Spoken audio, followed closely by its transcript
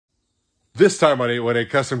This time on 818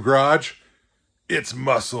 Custom Garage, it's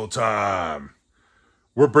muscle time.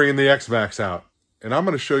 We're bringing the XMAXX out, and I'm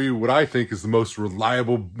going to show you what I think is the most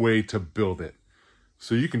reliable way to build it.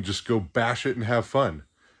 So you can just go bash it and have fun.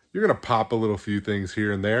 You're going to pop a little few things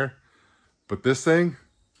here and there, but this thing,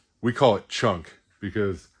 we call it chunk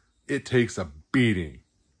because it takes a beating.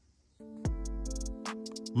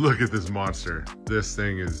 Look at this monster. This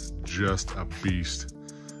thing is just a beast.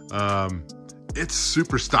 It's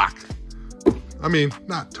super stock. I mean,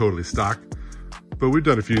 not totally stock, but we've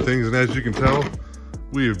done a few things, and as you can tell,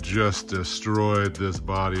 we have just destroyed this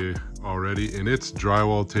body already, and it's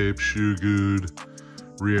drywall tape, shoe glued,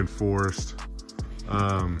 reinforced.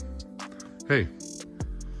 Hey,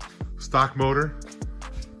 stock motor,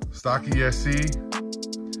 stock ESC.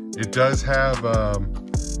 It does have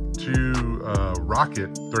two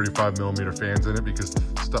Rocket 35mm fans in it because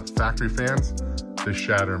the factory fans, they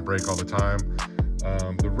shatter and break all the time.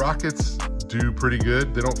 The Rockets do pretty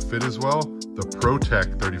good. They don't fit as well. The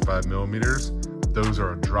ProTech 35mm, those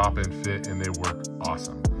are a drop-in fit and they work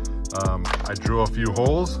awesome. I drill a few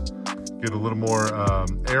holes, get a little more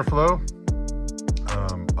airflow.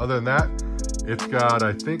 Other than that, it's got,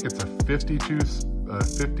 I think it's a 50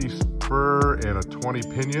 spur and a 20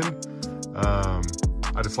 pinion.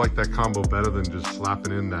 I just like that combo better than just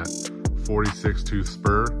slapping in that 46 tooth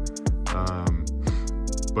spur.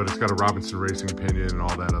 But it's got a Robinson Racing pinion and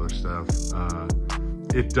all that other stuff.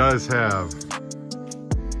 It does have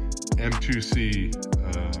M2C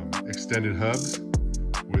extended hubs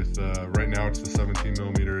with, right now it's the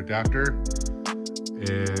 17mm adapter.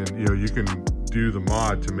 And you can do the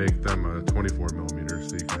mod to make them a 24mm,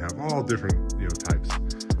 so you can have all different types.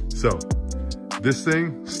 So this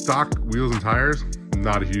thing, stock wheels and tires,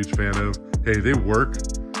 not a huge fan of. Hey, they work,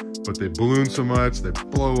 but they balloon so much, they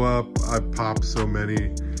blow up. I popped so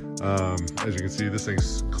many. As you can see, this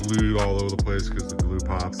thing's glued all over the place because the glue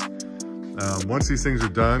pops. Once these things are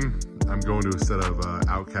done, I'm going to a set of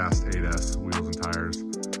Outcast 8S wheels and tires.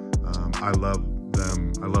 I love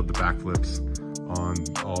them. I love the backflips on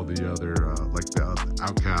all the other, like the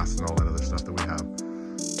Outcast and all that other stuff that we have.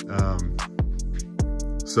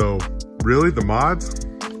 So really the mods,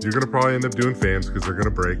 you're gonna probably end up doing fans because they're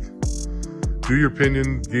gonna break. Do your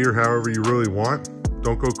pinion gear however you really want.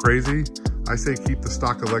 Don't go crazy. I say keep the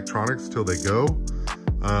stock electronics till they go.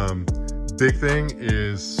 Big thing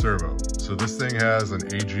is servo. So this thing has an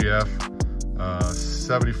AGF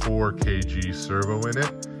 74 kg servo in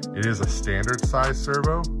it. It is a standard size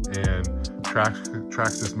servo, and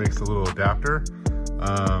Traxxas makes a little adapter.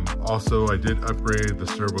 Also, I did upgrade the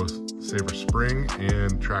Servo Saver spring,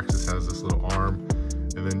 and Traxxas has this little arm.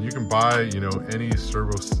 And then you can buy, any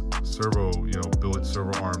servo billet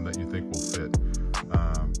servo arm that you think will fit.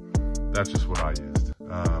 That's just what I used.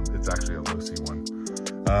 It's actually a low C one.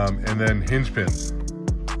 And then hinge pins.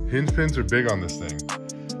 Hinge pins are big on this thing.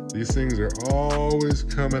 These things are always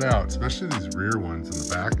coming out, especially these rear ones in the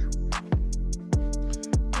back.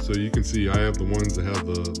 So you can see I have the ones that have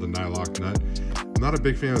the nylock nut. I'm not a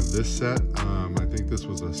big fan of this set. I think this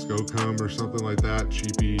was a Skocum or something like that,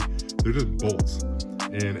 cheapy. They're just bolts.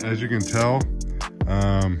 And as you can tell,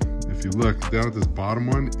 if you look down at this bottom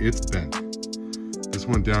one, it's bent. This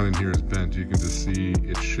one down in here is bent. You can just see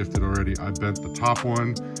it's shifted already. I bent the top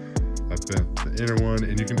one, I bent the inner one,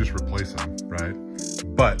 and you can just replace them, right?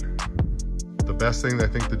 But the best thing I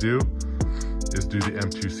think to do is do the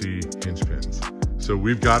M2C hinge pins. So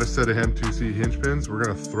we've got a set of M2C hinge pins. We're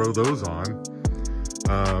gonna throw those on.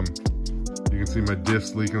 You can see my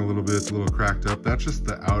diff's leaking a little bit. It's a little cracked up. That's just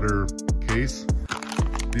the outer case.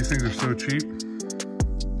 These things are so cheap.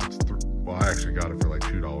 Well, I actually got it for like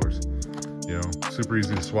 $2. Super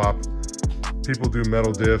easy to swap. People do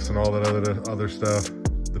metal diffs and all that other stuff.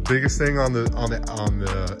 The biggest thing on the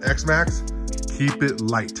XMAXX, keep it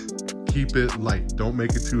light. Keep it light. Don't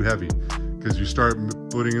make it too heavy, because you start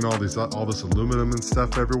putting in all this aluminum and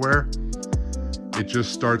stuff everywhere. It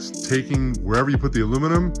just starts taking, wherever you put the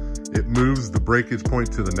aluminum, it moves the breakage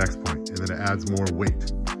point to the next point, and then it adds more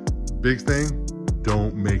weight. Big thing,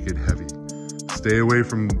 don't make it heavy. Stay away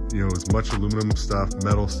from as much aluminum stuff,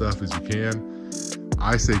 metal stuff as you can.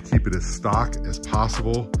 I say keep it as stock as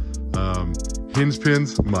possible. Hinge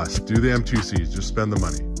pins, must. Do the M2Cs, just spend the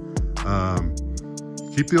money.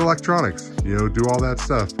 Keep the electronics, do all that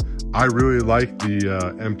stuff. I really like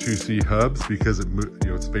the M2C hubs because it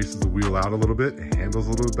spaces the wheel out a little bit, it handles a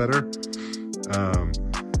little bit better.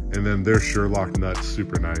 And then their Sherlock nuts,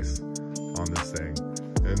 super nice on this thing.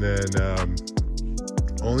 And then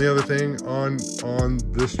only other thing on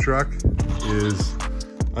this truck is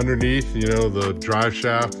underneath, the drive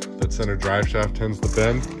shaft, that center drive shaft tends to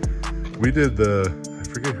bend. We did I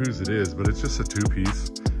forget whose it is, but it's just a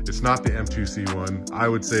 2-piece. It's not the M2C one. I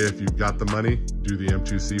would say if you've got the money, do the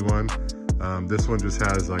M2C one. This one just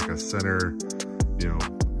has like a center, you know,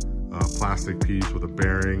 plastic piece with a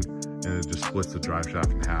bearing, and it just splits the drive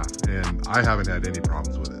shaft in half. And I haven't had any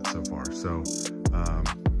problems with it so far. So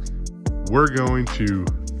we're going to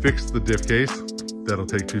fix the diff case. That'll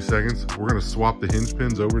take 2 seconds. We're gonna swap the hinge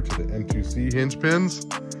pins over to the M2C hinge pins.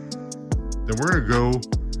 Then we're gonna go,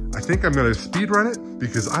 I think I'm gonna speed run it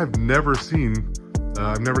because I've never speed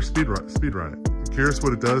run it. I'm curious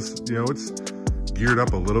what it does. You know, it's geared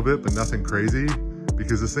up a little bit, but nothing crazy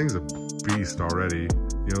because this thing's a beast already.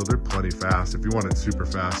 You know, they're plenty fast. If you want it super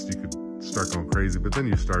fast, you could start going crazy, but then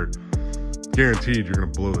you start, guaranteed you're gonna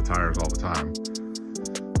blow the tires all the time.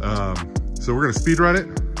 So we're gonna speed run it.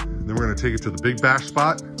 Then we're gonna take it to the big bash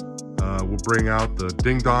spot. We'll bring out the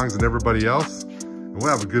ding dongs and everybody else, and we'll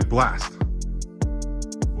have a good blast.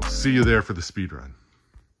 We'll see you there for the speed run.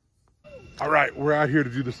 All right, we're out here to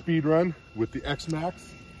do the speed run with the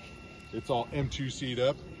XMAXX. It's all M2C'd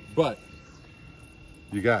up, but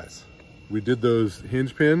you guys, we did those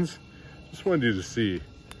hinge pins. Just wanted you to see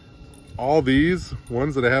all these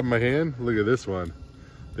ones that I have in my hand. Look at this one.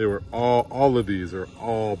 They were all of these are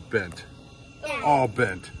all bent, all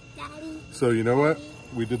bent. So you know what?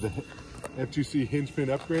 We did the M2C hinge pin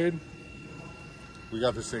upgrade. We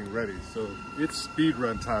got this thing ready. So it's speed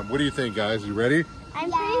run time. What do you think, guys? You ready? I'm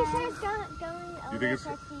pretty sure it's going over 50.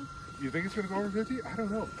 You think it's going to go over 50? I don't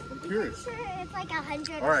know. I'm curious. I'm pretty sure it's like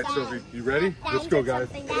 100. All right, Sophie, you ready? Let's go, guys.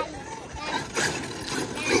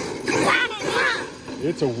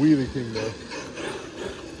 It's a wheelie thing, though.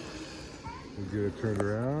 We'll get it turned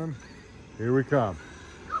around. Here we come.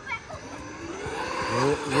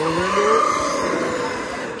 Roll into it.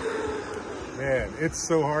 Man, it's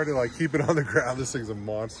so hard to like keep it on the ground. This thing's a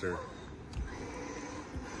monster.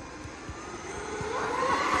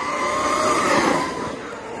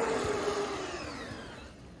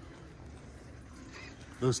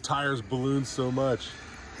 Those tires balloon so much.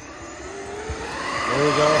 There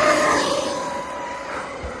we go.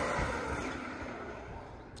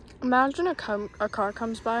 Imagine a car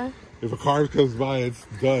comes by. If a car comes by, it's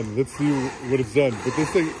done. Let's see what it's done. But this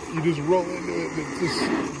thing, you just roll into it and it just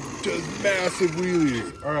does massive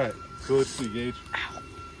wheelies. All right, so let's see, Gage.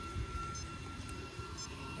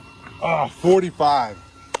 Ah, 45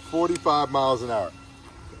 miles an hour.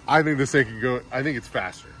 I think this thing can go, I think it's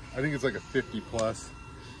faster. I think it's like a 50 plus,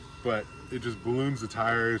 but it just balloons the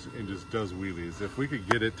tires and just does wheelies. If we could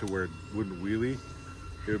get it to where it wouldn't wheelie,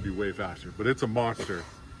 it would be way faster. But it's a monster.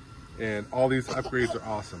 And all these upgrades are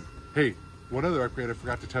awesome. Hey, one other upgrade I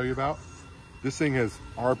forgot to tell you about. This thing has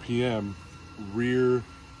RPM rear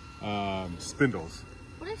spindles.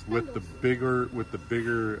 What is spindles? With the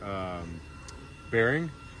bigger bearing.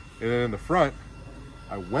 And then in the front,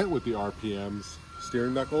 I went with the RPMs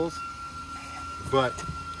steering knuckles, but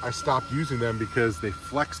I stopped using them because they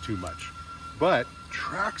flex too much. But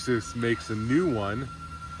Traxxas makes a new one.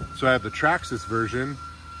 So I have the Traxxas version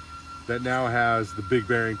that now has the big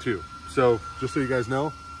bearing too. So just so you guys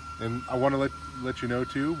know, and I want to let you know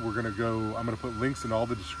too, I'm gonna put links in all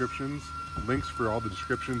the descriptions, links for all the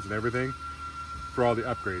descriptions and everything for all the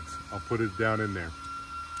upgrades. I'll put it down in there.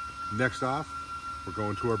 Next off, we're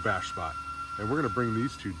going to our bash spot, and we're gonna bring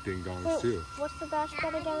these two ding dongs too. What's the bash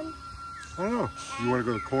spot again? I don't know. You want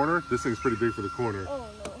to go to the corner? This thing's pretty big for the corner. Oh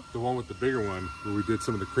no. The one with the bigger one, where we did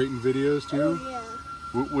some of the Creighton videos too. Oh yeah.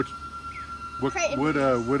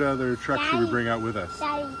 What other truck should we bring out with us?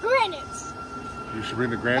 Daddy, granites. You should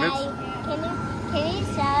bring the granites? Daddy, can you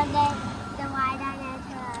show the wide on it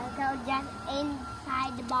go just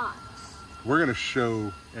inside the box? We're going to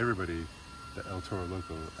show everybody the El Toro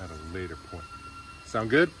Loco at a later point.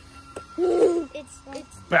 Sound good? It's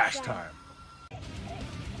Bash time.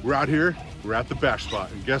 We're out here. We're at the bash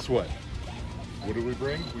spot. And guess what? What did we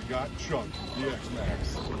bring? We got Chunk, the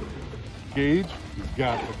XMAXX. Gage has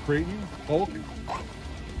got the Creighton Hulk.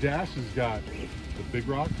 Dash has got the Big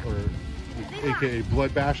Rock, or aka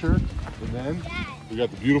Blood Basher. And then we got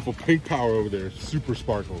the beautiful Pink Power over there, Super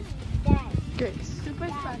Sparkles. Good. Super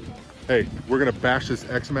special. Hey, we're gonna bash this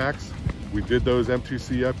XMAXX. We did those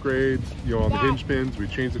M2C upgrades, you know, on the hinge pins. We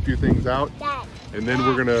changed a few things out, and then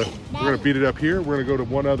we're gonna beat it up here. We're gonna go to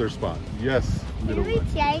one other spot. Yes, little one. Can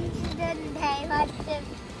we change the name of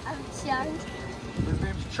Chunk? His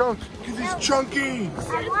name's Chunk, because he's chunky.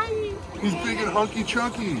 He's big and hunky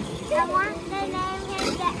chunky. I want to name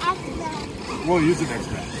him the XMAXX. Well, he is an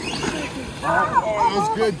XMAXX. Oh,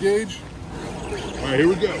 that's good, Gage. All right, here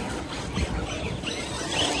we go.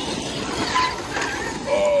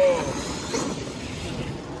 Oh.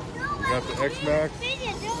 We got the XMAXX.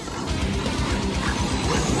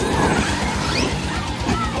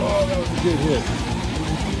 good hit.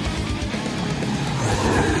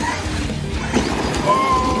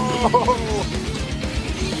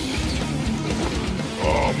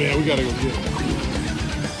 Oh man, we gotta go get it.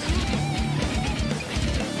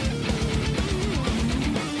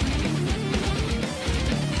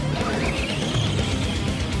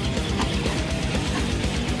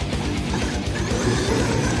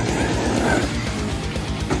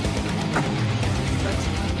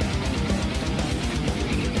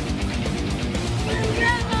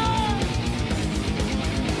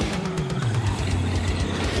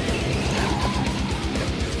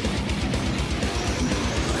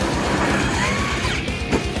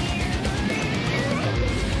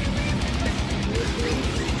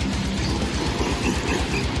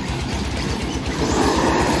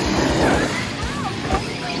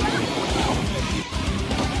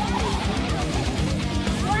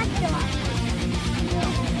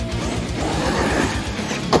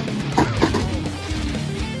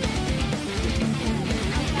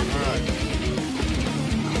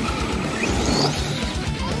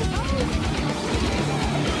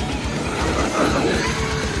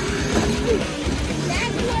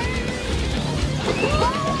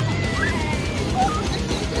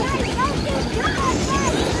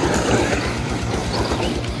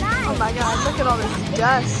 Oh my god, look at all this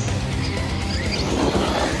dust.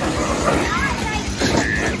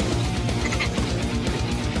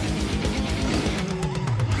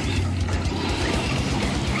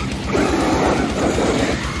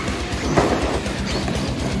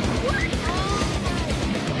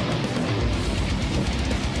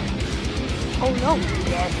 Oh no.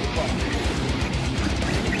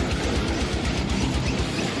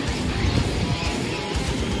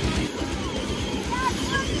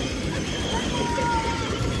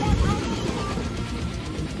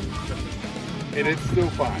 And it's still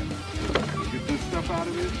fine. Get this stuff out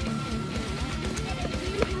of it.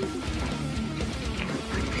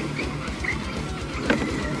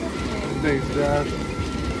 Thanks, Dad.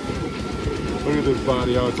 Look at this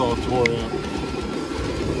body, how it's all tore up.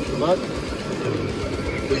 But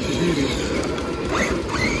it's beauty.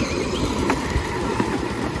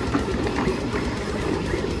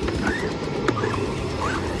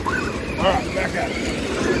 All right, back at it.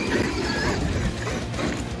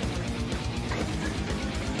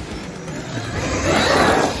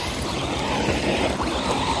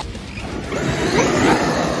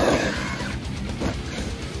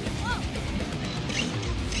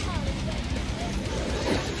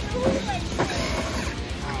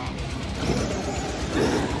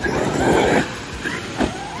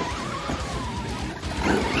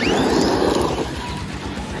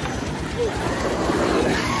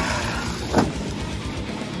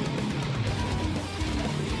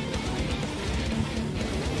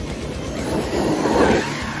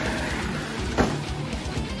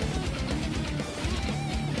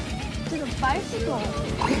 Bicycle.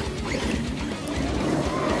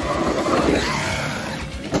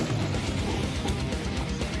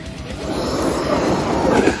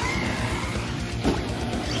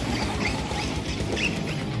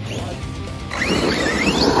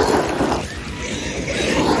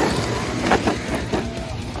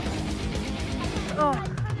 Oh.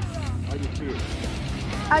 I do too.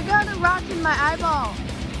 I got a rock in my eyeball.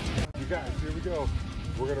 You guys, here we go.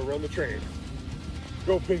 We're gonna run the train.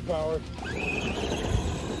 Go, Big Power.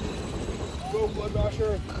 Go, Blood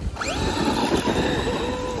Basher.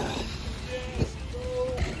 Yes,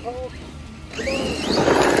 go, Hulk.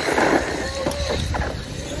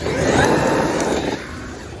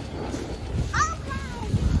 Come on.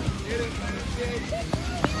 Get it, man.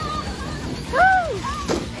 Woo!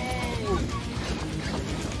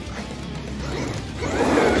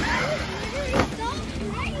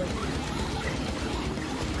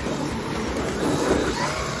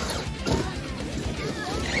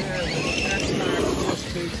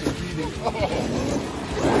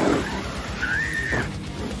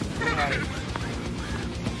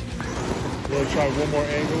 We'll try one more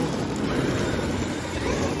angle.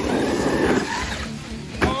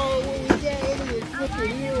 Oh, what was that? Look at it, look at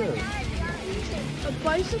here. A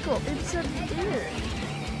bicycle. It's a deer.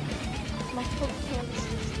 My foot can't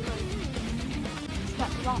see. It's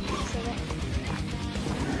got rocks in it.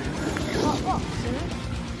 Got rocks in it.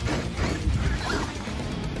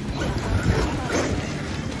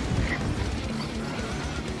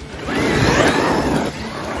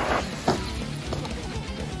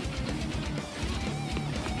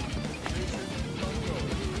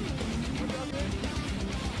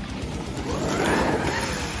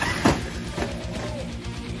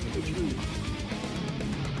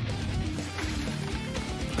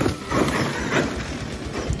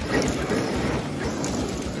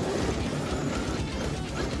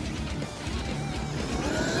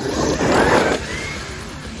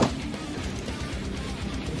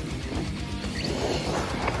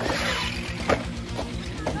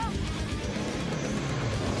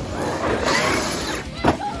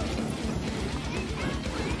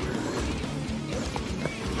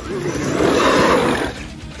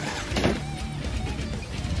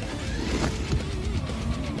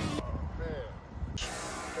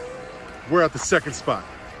 we're at the second spot,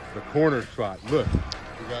 the corner spot. Look,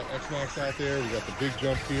 we got XMAXX out there. We got the big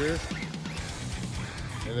jump here.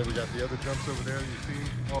 And then we got the other jumps over there. You see?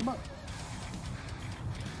 Oh,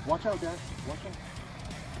 watch out, Dad. Watch out.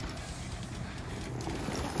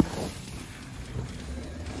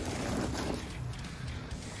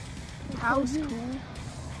 That was cool.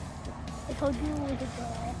 I told you it was a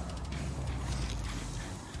girl.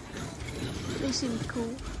 They seem cool.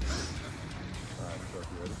 Alright, so you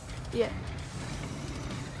ready? Yeah.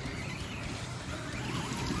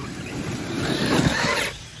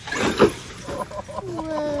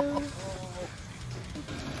 Whoa.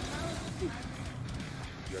 You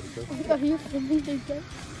ready, Coach? Are you filming this?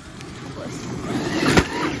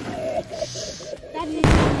 That didn't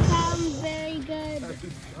sound very good.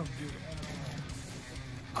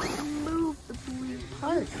 Move the blue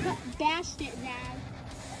part. Dashed it, Dad.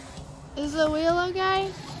 Is the wheel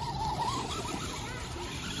okay?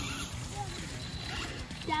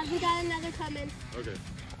 Dad, we got another coming. Okay.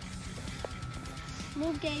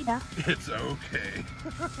 Move, Gabe. Yeah. It's okay.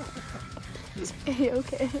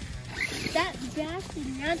 Okay. That dash did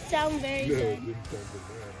not sound very No, it good. didn't sound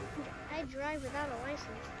good. I drive without a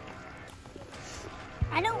license.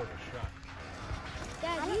 I don't.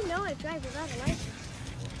 Dad, you know I drive without a license.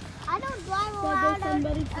 I don't drive without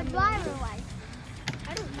a driver's license.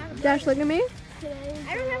 I don't have a Dash, look at me.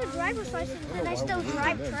 I don't have a driver's license, and I still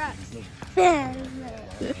drive trucks.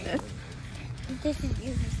 This is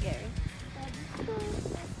really scary.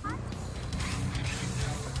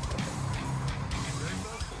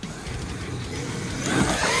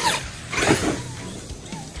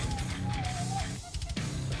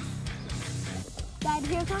 Dad,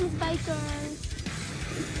 here comes bikers.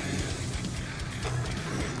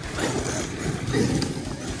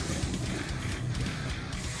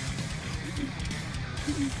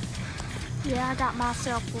 Yeah, I got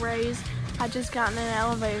myself a raise. I just got in an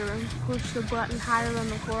elevator and pushed the button higher than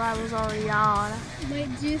the floor I was already on. Wait,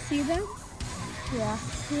 do you see them? Yeah.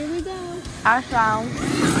 Here we go. I found.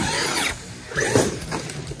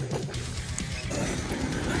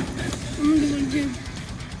 I'm going to.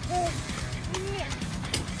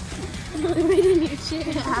 Right in your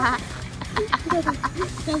chair.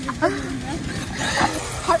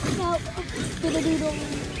 Heartfelt.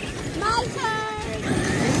 My turn.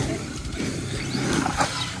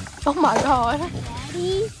 Oh my god.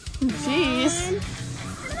 Daddy. Jeez.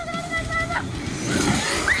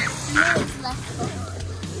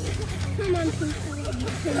 Come on, people. You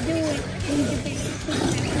can do it. You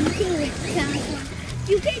can do it.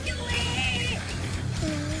 You can do it.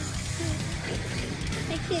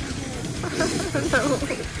 I can't do it.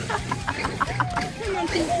 Come on,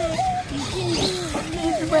 people. You can do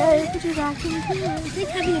it. Where did you back into it? It's like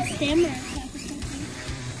having a stammer attack or something.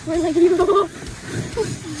 Or like you know.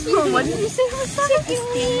 Oh, what did you say was that?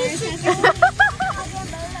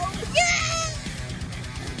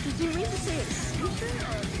 Did you mean to say it's seizure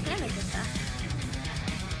or panic attack?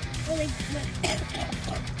 Or like,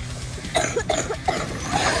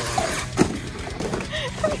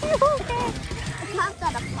 Are you okay? I've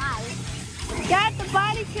got a fly. God, the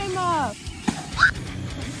body came off.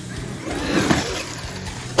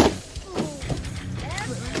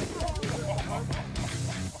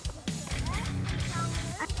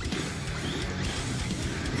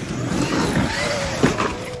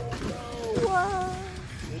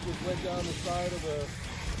 Went down the side of the.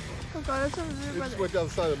 Oh god, it's over It there. just went down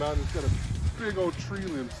the side of the mountain. It's got a big old tree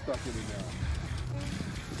limb stuck in it now.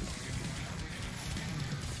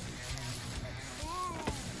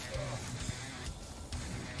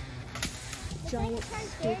 Giant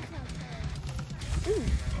stick.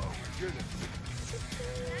 Oh goodness.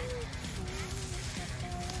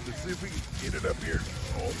 Let's see if we can get it up here.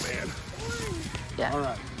 Oh man. Yeah. All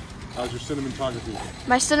right. How's your cinematography?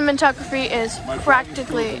 My cinematography is My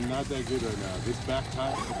practically. not that good right now. This back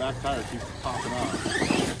tire, the back tire keeps popping off.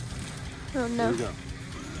 Oh Here no. we go.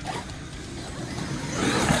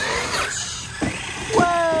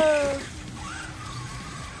 Whoa!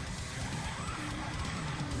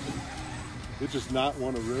 It does not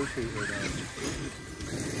want to rotate right now.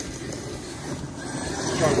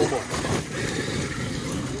 Try one more.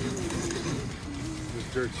 This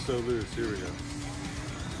dirt's so loose. Here we go.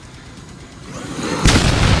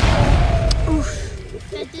 Oof.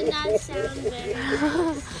 That did not sound very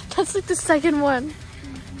good. That's like the second one.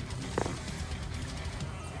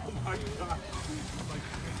 Oh my god.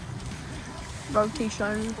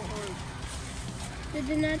 Rotation. That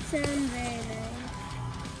did not sound very nice.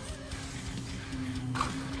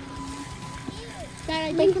 God,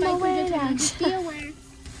 I Make think him aware, bikers are trying to Dad. Okay. be aware.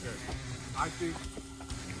 I think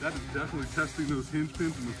That is definitely testing those hinge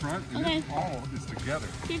pins in the front, and Okay. it all is together.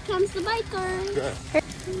 Here comes the biker. Okay. I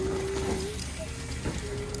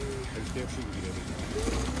just can't see the other.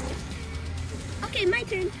 Okay, my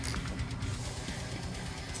turn.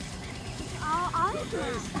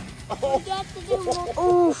 Oh. Get to do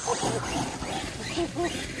more.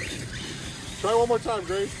 Try one more time,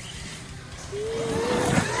 Grace.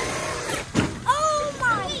 Oh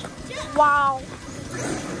my! Wow.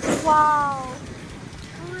 Wow.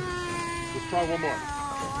 Let's try one more.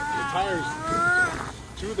 The tires,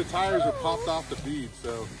 2 of the tires are popped off the bead,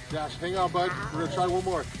 so Dash, hang on, bud. We're gonna try one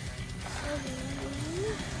more.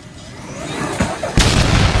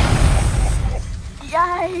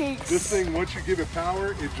 Yikes. This thing, once you give it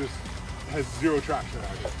power, it just has 0 traction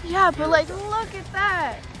on it. Yeah, but like, look at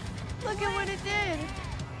that. Look at what it did.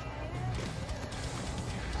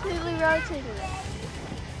 Completely rotated it.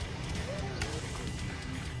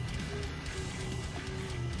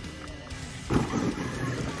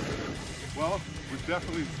 Well, we're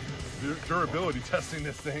definitely durability testing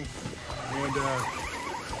this thing, and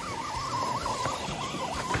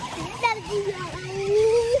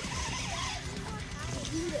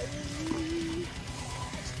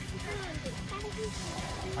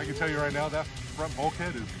I can tell you right now that front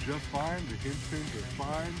bulkhead is just fine. The hinge pins are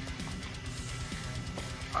fine.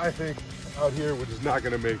 I think out here we're just not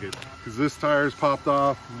gonna make it because this tire's popped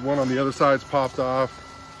off. One on the other side's popped off.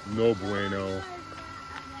 No bueno.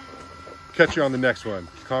 Catch you on the next one.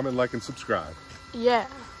 Comment, like, and subscribe. Yeah.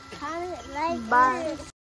 Comment, like, Bye.